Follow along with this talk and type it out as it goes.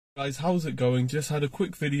Guys, how's it going? Just had a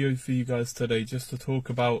quick video for you guys today just to talk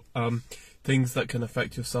about things that can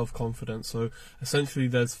affect your self-confidence. So essentially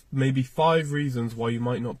there's maybe 5 reasons why you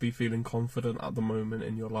might not be feeling confident at the moment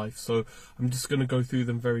in your life. So I'm just going to go through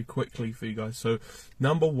them very quickly for you guys. So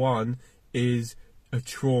number 1 is a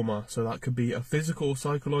trauma. So that could be a physical or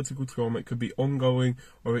psychological trauma. It could be ongoing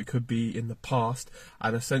or it could be in the past,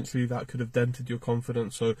 and essentially that could have dented your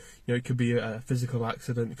confidence. So it could be a physical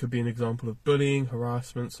accident, it could be an example of bullying,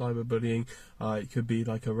 harassment, cyberbullying, it could be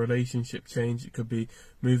like a relationship change, it could be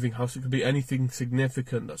moving house, it could be anything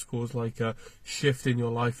significant that's caused like a shift in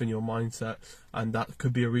your life and your mindset, and that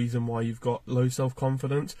could be a reason why you've got low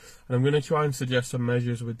self-confidence. And I'm going to try and suggest some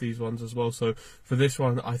measures with these ones as well. So for this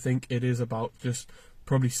one, I think it is about just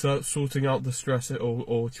probably sorting out the stress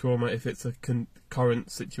or trauma if it's a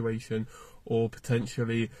current situation, or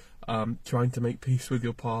potentially trying to make peace with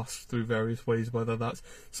your past through various ways, whether that's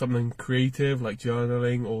something creative like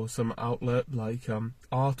journaling or some outlet like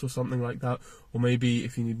art or something like that, or maybe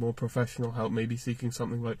if you need more professional help, maybe seeking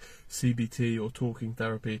something like CBT or talking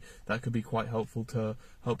therapy. That could be quite helpful to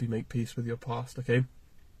help you make peace with your past, okay?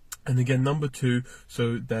 And again, number 2,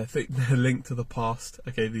 so they're linked to the past,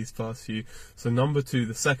 okay, these first few. So number 2,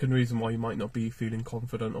 the second reason why you might not be feeling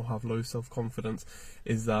confident or have low self-confidence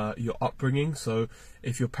is your upbringing. So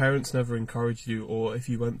if your parents never encouraged you, or if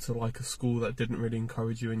you went to like a school that didn't really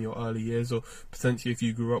encourage you in your early years, or potentially if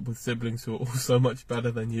you grew up with siblings who are all so much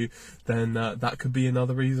better than you, then that could be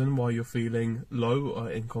another reason why you're feeling low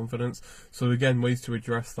in confidence. So again, ways to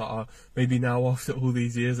address that are maybe now after all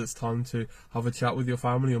these years, it's time to have a chat with your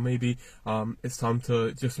family, or maybe it's time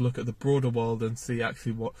to just look at the broader world and see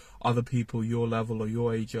actually what other people your level or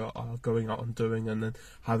your age are going out and doing, and then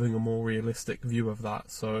having a more realistic view of that.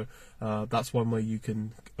 So that's one way you can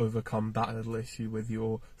overcome that little issue with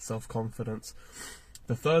your self-confidence.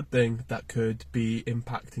 The third thing that could be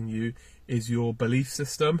impacting you is your belief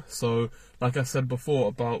system. So like I said before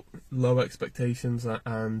about low expectations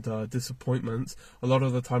and disappointments, a lot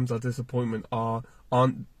of the times our disappointment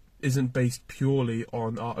isn't based purely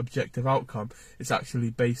on our objective outcome. It's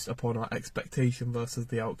actually based upon our expectation versus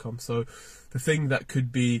the outcome. So the thing that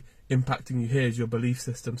could be impacting you here is your belief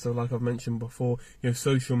system. So like I've mentioned before,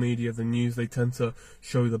 social media, the news, they tend to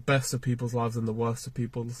show the best of people's lives and the worst of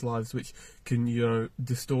people's lives, which can,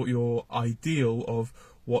 distort your ideal of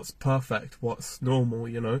what's perfect, what's normal,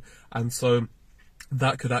 and so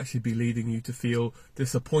that could actually be leading you to feel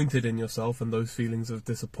disappointed in yourself, and those feelings of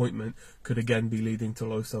disappointment could again be leading to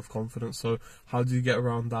low self-confidence. So how do you get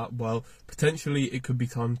around that? Well, potentially it could be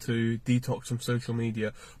time to detox from social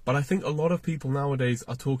media, but I think a lot of people nowadays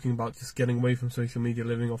are talking about just getting away from social media,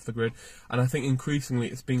 living off the grid, and I think increasingly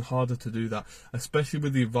it's being harder to do that, especially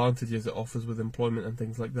with the advantages it offers with employment and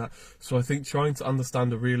things like that. So I think trying to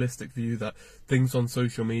understand a realistic view that things on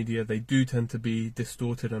social media, they do tend to be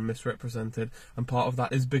distorted and misrepresented, and part of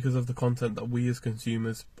that is because of the content that we as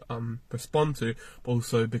consumers respond to, but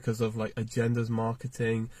also because of like agendas,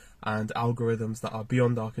 marketing, and algorithms that are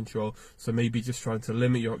beyond our control. So maybe just trying to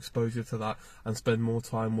limit your exposure to that and spend more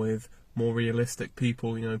time with more realistic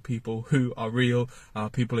people, people who are real,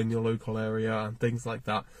 people in your local area and things like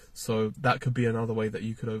that. So that could be another way that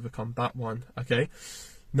you could overcome that one, okay?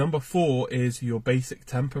 Number 4 is your basic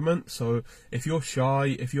temperament. So if you're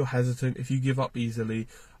shy, if you're hesitant, if you give up easily,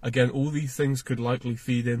 again, all these things could likely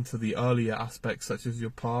feed into the earlier aspects, such as your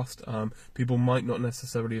past. People might not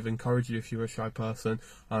necessarily have encouraged you if you were a shy person.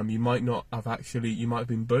 You might have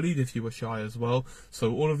been bullied if you were shy as well.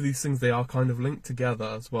 So all of these things, they are kind of linked together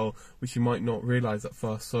as well, which you might not realize at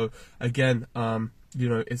first. So again,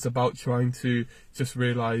 it's about trying to just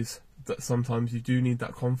realize that sometimes you do need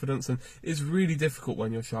that confidence, and it's really difficult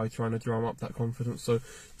when you're shy trying to drum up that confidence. So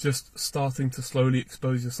just starting to slowly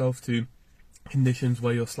expose yourself to conditions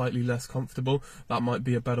where you're slightly less comfortable, that might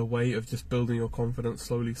be a better way of just building your confidence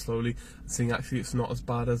slowly, seeing actually it's not as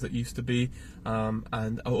bad as it used to be,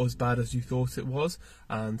 or as bad as you thought it was.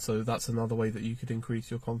 And so that's another way that you could increase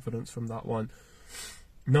your confidence from that one.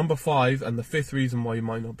 Number 5, and the 5th reason why you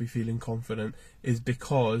might not be feeling confident, is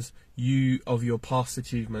because of your past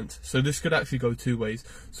achievement. So this could actually go 2 ways.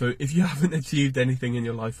 So if you haven't achieved anything in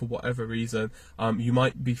your life for whatever reason, you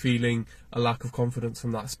might be feeling a lack of confidence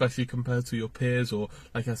from that, especially compared to your peers, or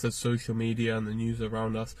like I said, social media and the news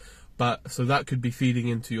around us. So that could be feeding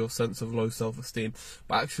into your sense of low self-esteem.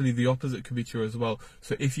 But actually the opposite could be true as well.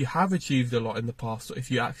 So if you have achieved a lot in the past, or if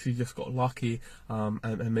you actually just got lucky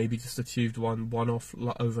and maybe just achieved one-off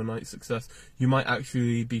overnight success, you might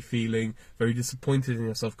actually be feeling very disappointed in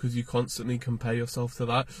yourself because you constantly compare yourself to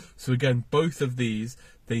that. So again, both of these,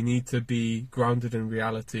 they need to be grounded in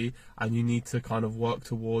reality, and you need to kind of work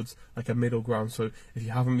towards like a middle ground. So if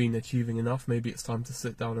you haven't been achieving enough, maybe it's time to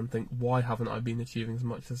sit down and think, why haven't I been achieving as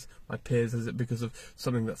much as my peers? Is it because of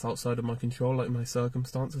something that's outside of my control, like my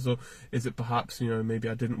circumstances, or is it perhaps, maybe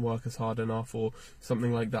I didn't work as hard enough or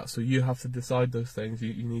something like that? So you have to decide those things.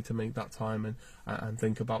 You need to make that time and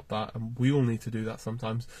think about that, and we all need to do that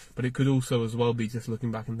sometimes. But it could also as well be just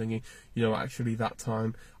looking back and thinking, actually that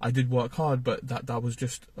time I did work hard, but that was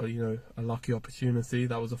just a lucky opportunity,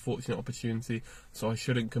 that was a fortunate opportunity, so I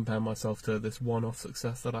shouldn't compare myself to this one-off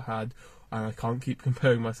success that I had, and I can't keep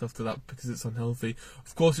comparing myself to that because it's unhealthy.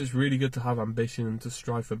 Of course, it's really good to have ambition and to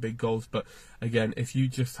strive for big goals, but again, if you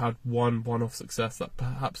just had one-off success that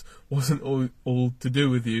perhaps wasn't all to do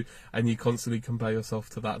with you, and you constantly compare yourself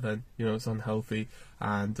to that, then it's unhealthy,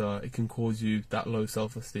 and it can cause you that low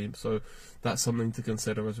self-esteem. So that's something to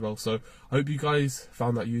consider as well. So I hope you guys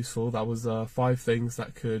found that useful. That was 5 things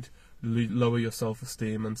that could lower your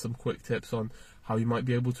self-esteem, and some quick tips on how you might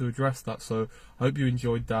be able to address that. So I hope you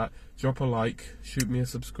enjoyed that. Drop a like, shoot me a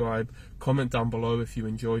subscribe, comment down below if you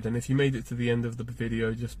enjoyed, and if you made it to the end of the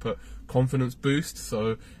video, just put confidence boost,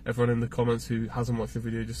 so everyone in the comments who hasn't watched the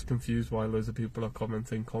video just confused why loads of people are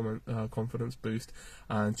commenting confidence boost.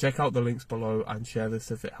 And check out the links below and share this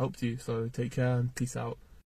if it helped you. So take care and peace out.